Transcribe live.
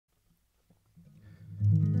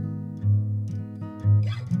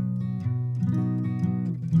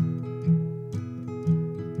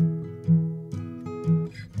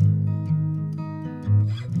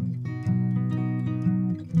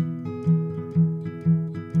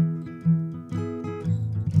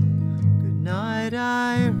might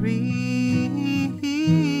I read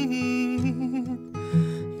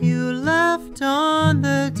you left on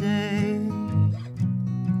the day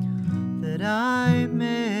that I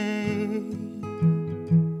made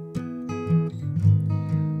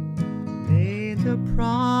the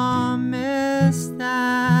promise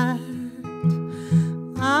that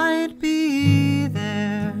I'd be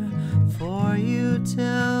there for you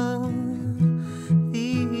till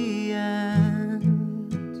the end.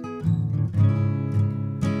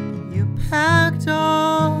 You packed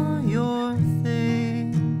all your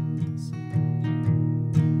things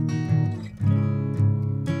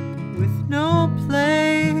with no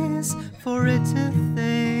place for it to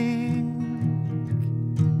think.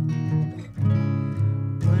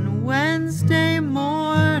 When Wednesday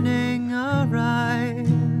morning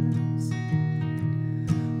arrives,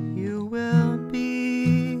 you will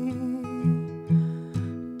be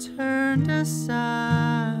turned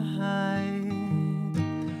aside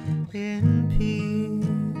in peace.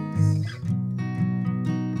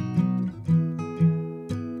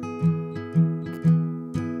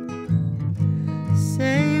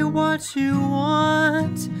 Say what you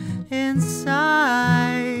want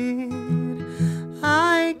inside.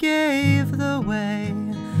 I gave the way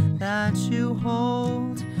that you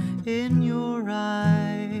hold in your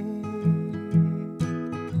eye.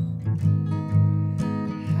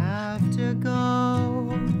 Have to go,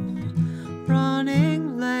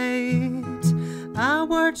 running late.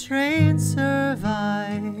 Our train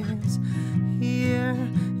survives here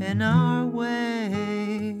in our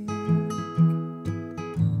way.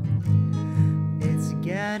 It's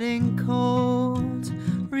getting cold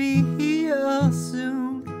real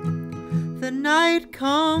soon. The night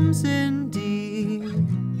comes indeed,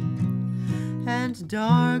 and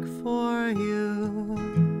dark for you.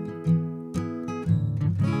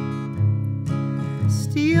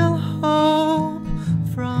 Steal hope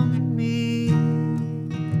from me,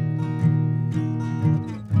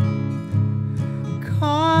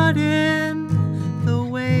 caught in the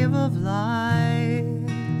wave of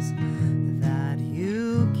lies that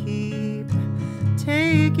you keep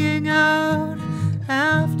taking out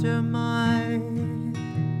after my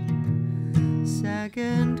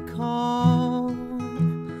second call,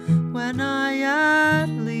 when I at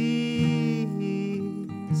least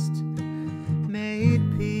made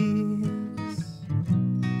peace.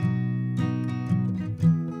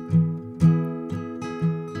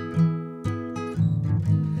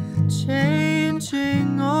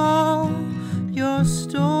 Changing all your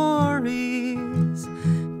stories,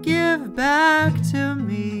 give back to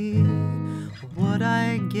me what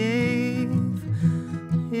I gave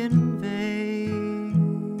in vain.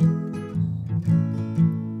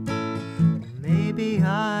 Maybe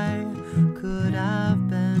I could have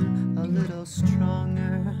been a little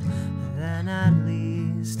stronger, then at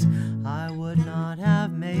least I would not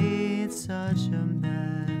have made such a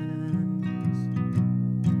mess.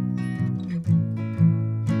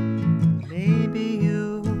 Maybe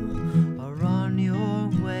you are on your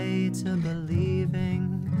way to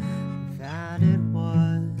believing that it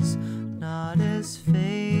was not as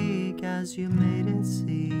fake as you made it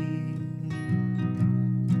seem.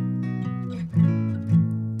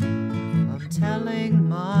 I'm telling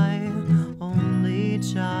my only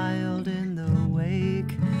child